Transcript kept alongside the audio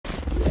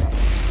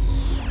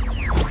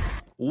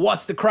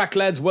What's the crack,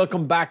 lads?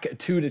 Welcome back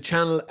to the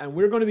channel, and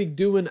we're going to be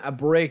doing a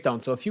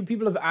breakdown. So a few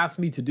people have asked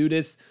me to do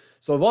this,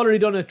 so I've already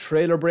done a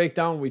trailer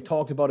breakdown. We've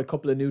talked about a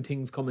couple of new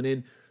things coming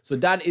in, so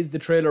that is the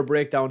trailer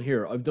breakdown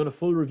here. I've done a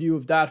full review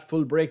of that,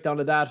 full breakdown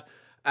of that,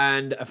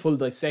 and a full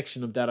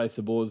dissection of that, I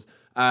suppose,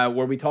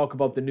 where we talk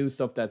about the new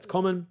stuff that's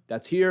coming,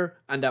 that's here,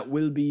 and that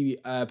will be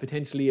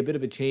potentially a bit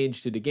of a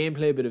change to the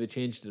gameplay, a bit of a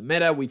change to the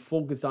meta. We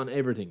focused on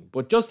everything,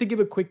 but just to give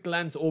a quick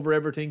glance over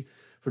everything,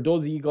 for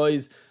those of you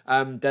guys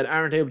that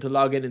aren't able to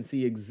log in and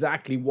see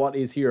exactly what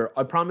is here,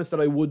 I promised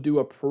that I would do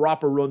a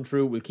proper run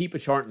through. We'll keep it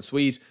short and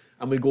sweet,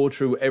 and we'll go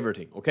through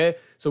everything, okay?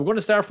 So we're going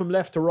to start from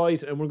left to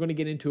right, and we're going to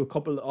get into a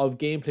couple of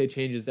gameplay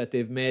changes that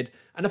they've made,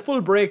 and a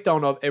full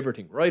breakdown of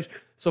everything, right?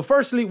 So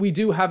firstly, we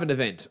do have an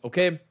event,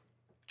 okay?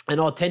 An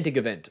authentic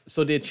event.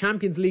 So the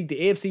Champions League,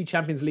 the AFC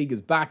Champions League is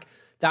back.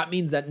 That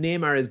means that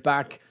Neymar is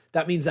back.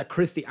 That means that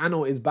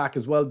Cristiano is back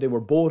as well. They were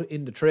both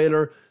in the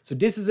trailer. So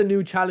this is a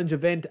new challenge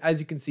event.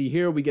 As you can see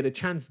here, we get a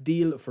chance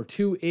deal for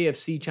 2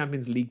 AFC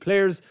Champions League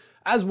players,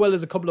 as well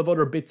as a couple of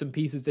other bits and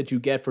pieces that you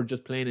get for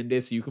just playing in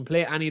this. So you can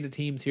play any of the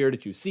teams here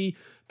that you see,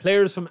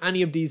 players from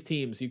any of these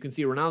teams. So you can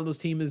see Ronaldo's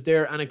team is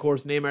there, and of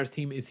course Neymar's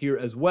team is here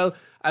as well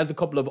as a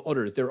couple of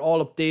others. They're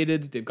all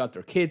updated, they've got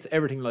their kits,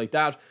 everything like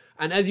that.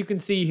 And as you can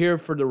see here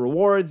for the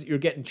rewards, you're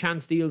getting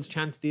chance deals,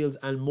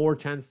 and more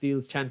chance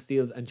deals,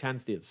 and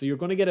chance deals. So you're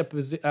going to get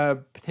a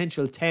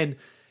potential 10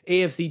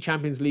 AFC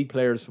Champions League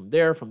players from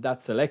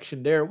that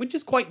selection there, which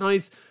is quite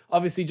nice.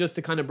 Obviously, just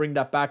to kind of bring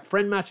that back.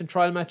 Friend match and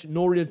trial match,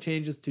 no real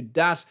changes to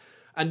that.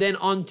 And then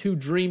on to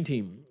Dream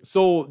Team.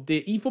 So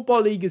the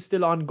eFootball League is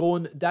still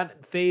ongoing.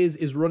 That phase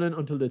is running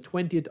until the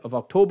 20th of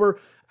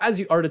October,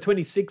 or the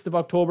 26th of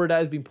October. That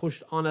has been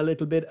pushed on a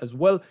little bit as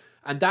well.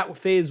 And that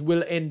phase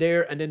will end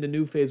there, and then the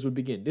new phase will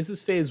begin. This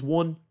is phase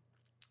 1.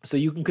 So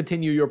you can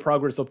continue your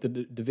progress up the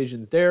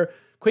divisions there.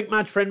 Quick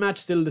match, friend match,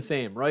 still the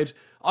same, right?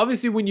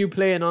 Obviously, when you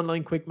play an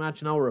online quick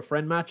match now or a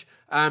friend match,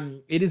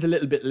 it is a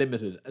little bit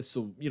limited.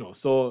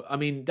 So, I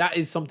mean, that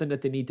is something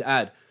that they need to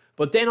add.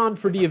 But then on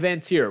for the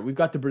events here, we've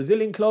got the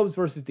Brazilian clubs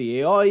versus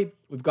the AI.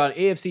 We've got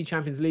AFC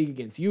Champions League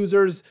against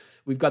users.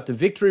 We've got the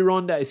victory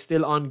run that is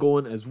still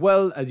ongoing as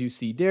well, as you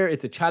see there.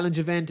 It's a challenge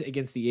event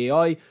against the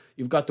AI.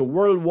 You've got the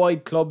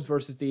worldwide clubs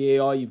versus the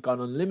AI. You've got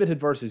unlimited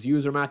versus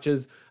user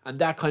matches, and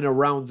that kind of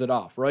rounds it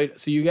off, right?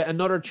 So you get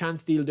another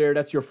chance deal there.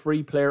 That's your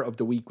free player of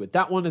the week with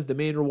that one as the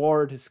main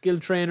reward. Skill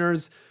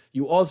trainers.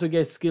 You also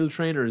get skill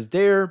trainers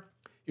there.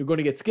 You're going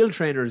to get skill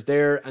trainers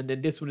there, and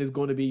then this one is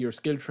going to be your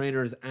skill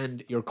trainers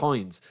and your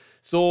coins.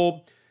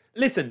 So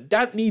listen,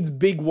 that needs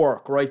big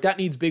work, right? That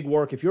needs big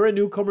work. If you're a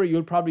newcomer,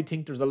 you'll probably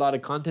think there's a lot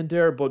of content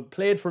there, but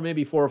play it for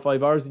maybe 4 or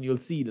 5 hours and you'll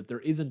see that there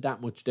isn't that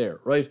much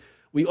there, right?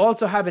 We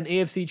also have an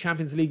AFC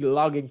Champions League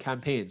login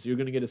campaign. So you're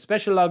going to get a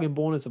special login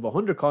bonus of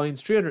 100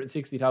 coins,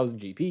 360,000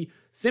 GP,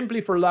 simply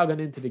for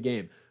logging into the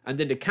game. And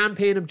then the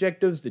campaign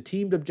objectives, the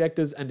teamed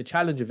objectives, and the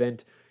challenge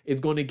event is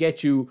going to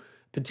get you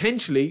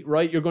potentially,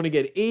 right, you're going to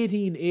get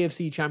 18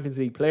 AFC Champions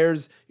League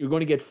players, you're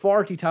going to get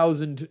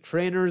 40,000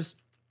 trainers,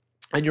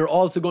 and you're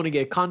also going to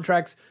get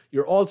contracts,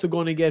 you're also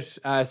going to get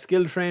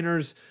skill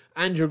trainers,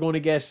 and you're going to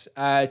get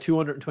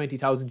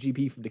 220,000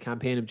 GP from the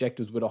campaign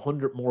objectives with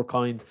 100 more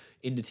coins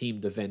in the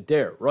teamed event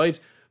there, right?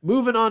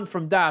 Moving on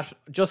from that,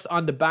 just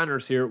on the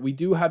banners here, we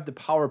do have the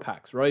power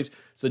packs, right?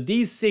 So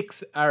these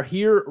 6 are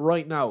here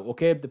right now,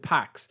 okay, the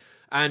packs.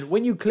 And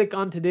when you click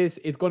onto this,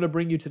 it's going to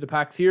bring you to the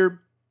packs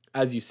here.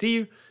 As you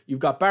see,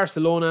 you've got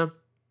Barcelona,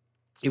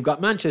 you've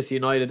got Manchester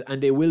United,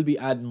 and they will be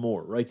adding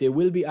more, right? They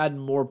will be adding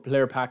more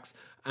player packs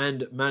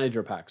and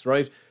manager packs,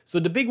 right?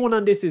 So the big one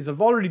on this is, I've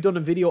already done a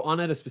video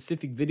on it, a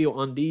specific video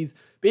on these.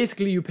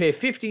 Basically, you pay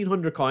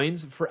 1,500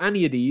 coins for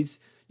any of these.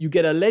 You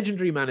get a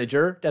legendary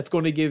manager that's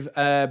going to give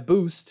a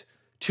boost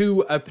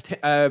to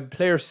a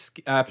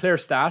player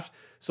stat.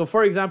 So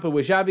for example,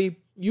 with Xavi,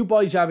 you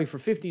buy Xavi for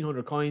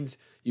 1,500 coins.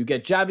 You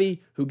get Xavi,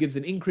 who gives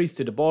an increase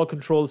to the ball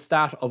control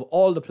stat of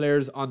all the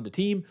players on the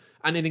team,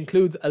 and it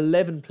includes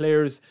 11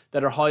 players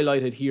that are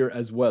highlighted here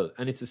as well.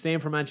 And it's the same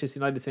for Manchester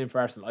United, same for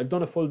Arsenal. I've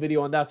done a full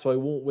video on that, so I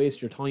won't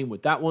waste your time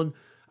with that one.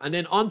 And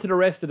then on to the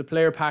rest of the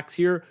player packs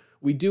here.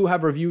 We do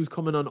have reviews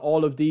coming on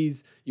all of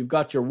these. You've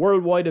got your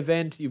worldwide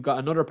event. You've got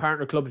another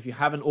partner club if you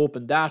haven't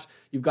opened that.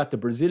 You've got the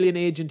Brazilian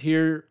agent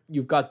here.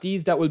 You've got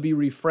these that will be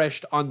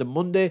refreshed on the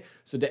Monday.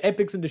 So the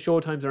epics and the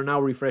showtimes are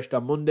now refreshed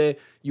on Monday.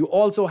 You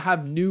also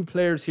have new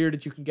players here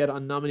that you can get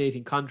on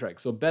nominating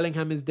contracts. So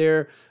Bellingham is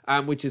there,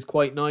 which is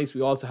quite nice.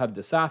 We also have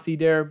the Sassy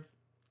there.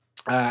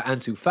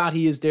 Ansu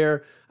Fati is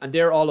there, and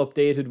they're all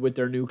updated with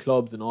their new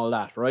clubs and all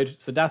that, right?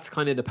 So that's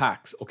kind of the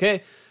packs,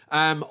 okay?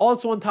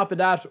 Also on top of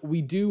that,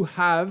 we do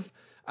have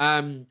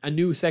a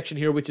new section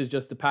here, which is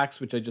just the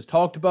packs, which I just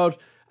talked about,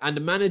 and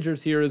the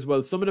managers here as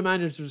well. Some of the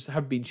managers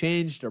have been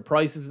changed, their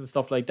prices and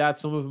stuff like that.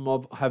 Some of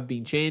them have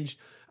been changed,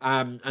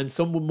 and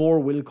some more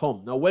will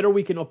come. Now, whether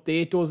we can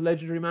update those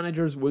legendary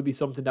managers will be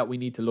something that we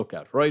need to look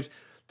at, right?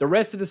 The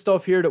rest of the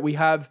stuff here that we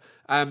have,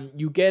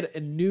 you get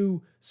a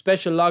new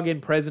special login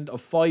present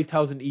of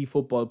 5,000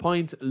 eFootball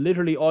points.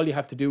 Literally all you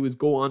have to do is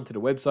go onto the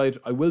website.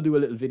 I will do a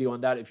little video on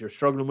that if you're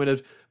struggling with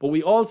it. But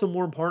we also,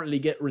 more importantly,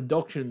 get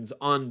reductions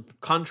on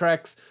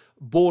contracts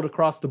both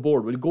across the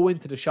board. We'll go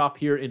into the shop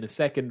here in a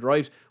second,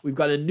 right? We've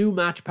got a new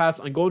match pass.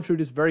 I'm going through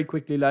this very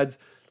quickly, lads.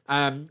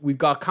 We've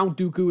got Count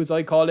Dooku, as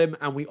I call him,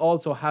 and we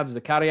also have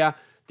Zakaria.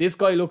 This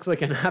guy looks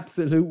like an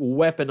absolute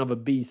weapon of a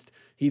beast.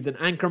 He's an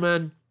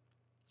anchorman.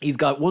 He's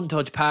got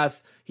one-touch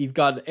pass. He's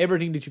got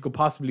everything that you could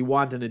possibly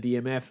want in a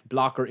DMF.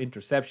 Blocker,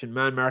 interception,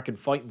 man marking,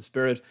 fighting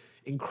spirit.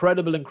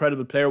 Incredible,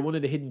 incredible player. One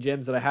of the hidden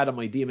gems that I had on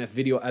my DMF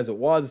video as it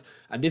was.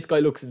 And this guy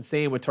looks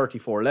insane with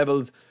 34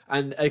 levels.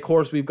 And, of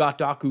course, we've got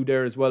Doku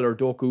there as well, or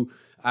Doku,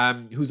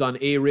 who's on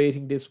A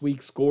rating this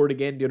week. Scored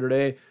again the other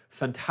day.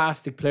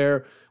 Fantastic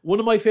player. One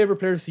of my favorite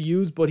players to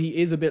use, but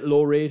he is a bit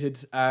low rated,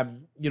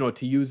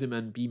 to use him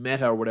and be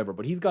meta or whatever.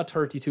 But he's got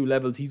 32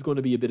 levels. He's going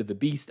to be a bit of a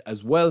beast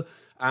as well.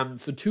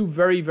 So two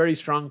very, very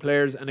strong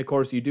players. And of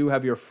course, you do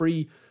have your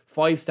free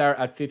 5-star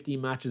at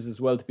 15 matches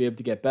as well to be able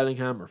to get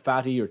Bellingham or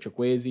Fatty or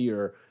Chukwueze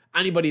or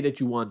anybody that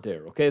you want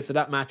there. Okay, so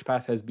that match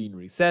pass has been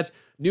reset.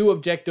 New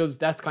objectives,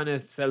 that's kind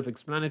of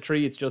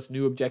self-explanatory. It's just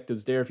new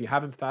objectives there. If you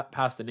haven't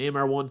passed the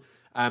Neymar one,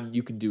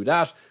 you can do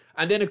that.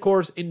 And then, of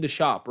course, in the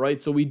shop,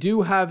 right? So we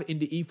do have in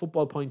the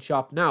eFootball Point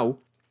shop now,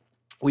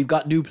 we've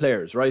got new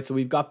players, right? So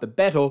we've got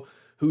Bebeto,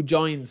 who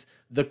joins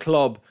the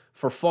club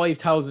for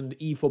 5,000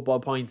 eFootball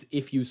points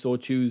if you so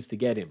choose to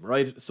get him,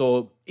 right?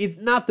 So it's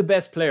not the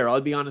best player, I'll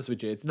be honest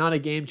with you. It's not a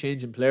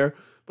game-changing player,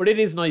 but it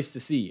is nice to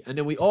see. And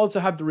then we also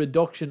have the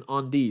reduction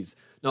on these.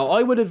 Now,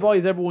 I would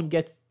advise everyone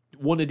get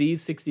one of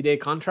these 60-day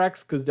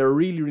contracts because they're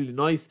really, really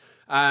nice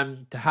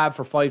to have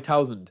for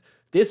 5,000.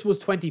 This was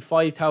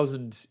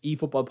 25,000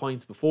 eFootball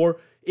points before.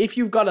 If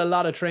you've got a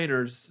lot of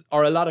trainers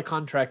or a lot of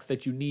contracts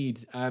that you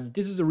need,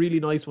 this is a really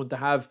nice one to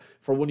have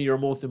for one of your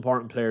most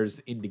important players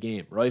in the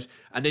game, right?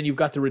 And then you've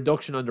got the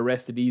reduction on the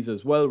rest of these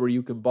as well, where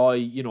you can buy,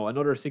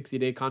 another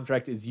 60-day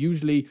contract is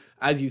usually,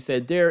 as you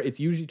said there, it's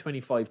usually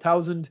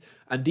 25,000,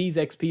 and these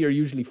XP are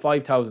usually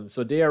 5,000,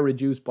 so they are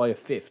reduced by a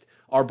fifth,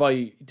 or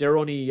they're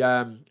only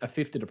a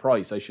fifth of the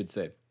price, I should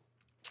say.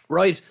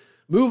 Right.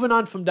 Moving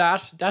on from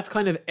that, that's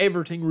kind of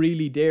everything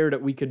really there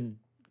that we can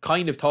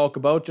kind of talk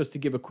about, just to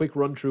give a quick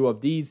run through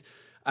of these.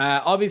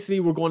 Obviously,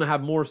 we're going to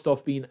have more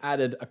stuff being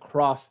added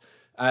across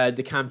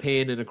the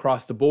campaign and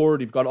across the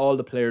board. You've got all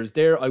the players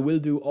there. I will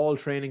do all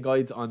training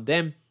guides on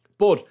them,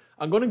 but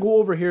I'm going to go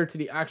over here to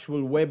the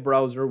actual web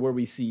browser where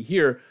we see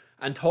here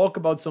and talk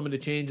about some of the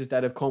changes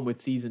that have come with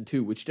Season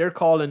 2, which they're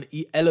calling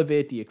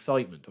Elevate the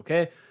Excitement,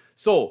 okay?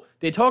 So,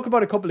 they talk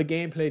about a couple of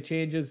gameplay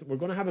changes. We're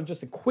going to have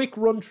just a quick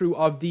run through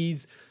of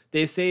these.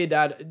 They say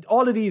that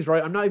all of these,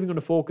 right, I'm not even going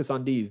to focus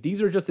on these.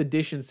 These are just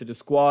additions to the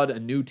squad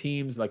and new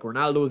teams, like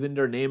Ronaldo's in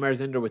there, Neymar's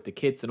in there with the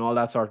kits and all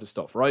that sort of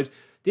stuff, right?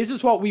 This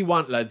is what we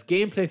want, lads.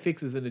 Gameplay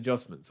fixes and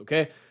adjustments,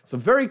 okay? So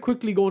very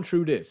quickly going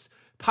through this.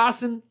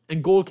 Passing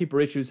and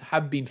goalkeeper issues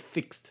have been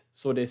fixed,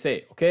 so they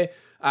say, okay?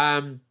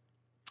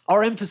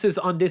 Our emphasis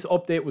on this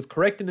update was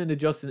correcting and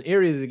adjusting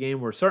areas of the game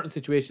where certain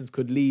situations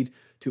could lead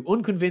to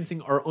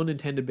unconvincing or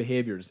unintended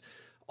behaviours.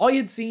 I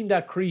had seen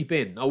that creep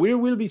in. Now, we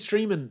will be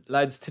streaming,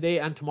 lads, today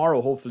and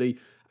tomorrow, hopefully,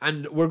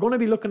 and we're going to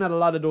be looking at a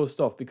lot of those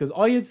stuff because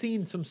I had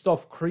seen some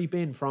stuff creep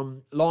in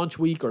from launch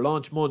week or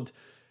launch month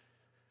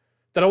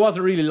that I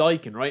wasn't really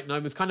liking, right? And I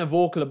was kind of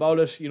vocal about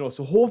it,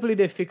 so hopefully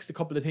they fixed a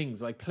couple of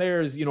things, like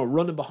players,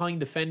 running behind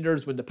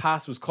defenders when the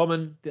pass was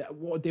coming.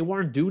 They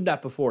weren't doing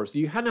that before, so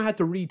you kind of had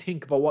to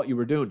rethink about what you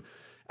were doing.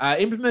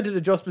 Implemented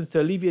adjustments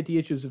to alleviate the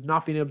issues of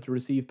not being able to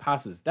receive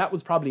passes. That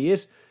was probably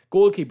it.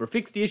 Goalkeeper.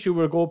 Fixed the issue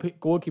where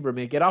goalkeeper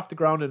may get off the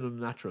ground in an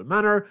unnatural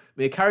manner,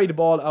 may carry the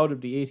ball out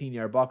of the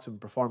 18-yard box when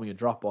performing a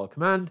drop ball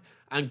command,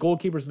 and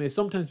goalkeepers may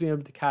sometimes be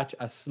able to catch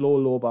a slow,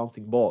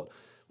 low-bouncing ball.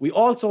 We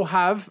also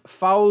have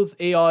fouls,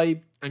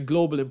 AI, and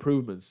global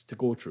improvements to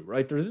go through,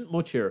 right? There isn't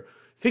much here.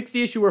 Fix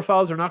the issue where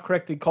fouls are not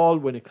correctly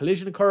called when a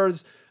collision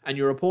occurs and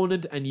your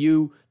opponent and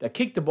you that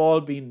kicked the ball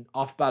being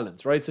off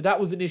balance, right? So that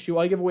was an issue.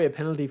 I gave away a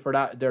penalty for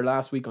that there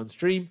last week on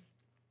stream.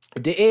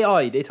 The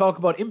AI, they talk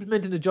about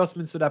implementing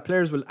adjustments so that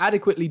players will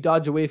adequately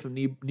dodge away from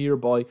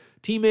nearby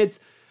teammates.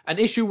 An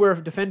issue where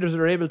defenders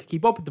are able to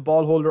keep up with the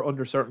ball holder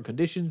under certain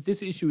conditions.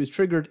 This issue is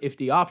triggered if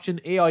the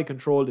option AI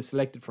control is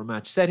selected for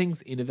match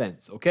settings in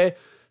events, okay?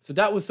 So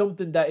that was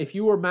something that if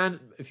you were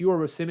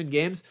simming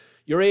games,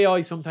 your AI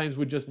sometimes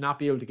would just not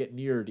be able to get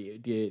near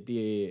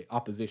the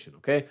opposition,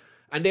 okay?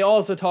 And they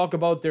also talk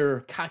about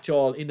their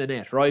catch-all in the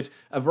net, right?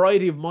 A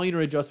variety of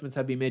minor adjustments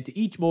have been made to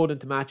each mode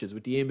into matches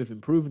with the aim of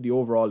improving the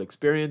overall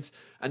experience.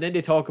 And then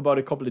they talk about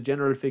a couple of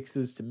general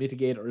fixes to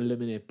mitigate or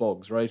eliminate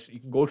bugs, right?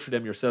 You can go through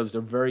them yourselves. They're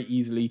very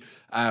easily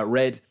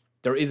read.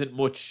 There isn't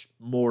much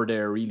more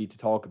there really to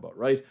talk about,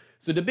 right?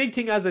 So the big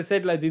thing, as I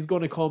said, lads, is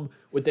going to come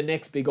with the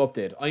next big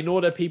update. I know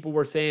that people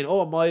were saying,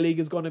 oh, My League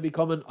is going to be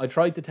coming. I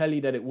tried to tell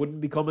you that it wouldn't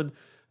be coming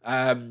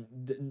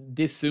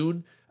this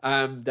soon,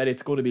 that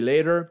it's going to be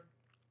later.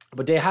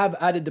 But they have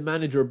added the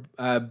manager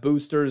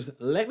boosters.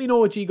 Let me know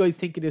what you guys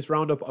think of this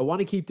roundup. I want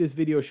to keep this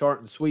video short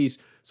and sweet,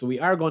 so we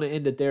are going to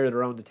end it there at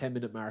around the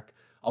 10-minute mark.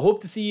 I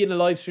hope to see you in the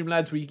live stream,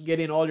 lads, where you can get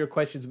in all your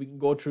questions. We can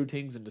go through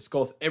things and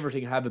discuss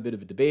everything and have a bit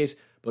of a debate.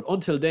 But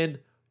until then,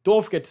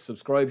 don't forget to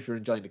subscribe if you're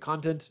enjoying the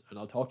content, and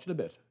I'll talk to you in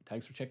a bit.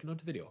 Thanks for checking out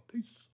the video. Peace.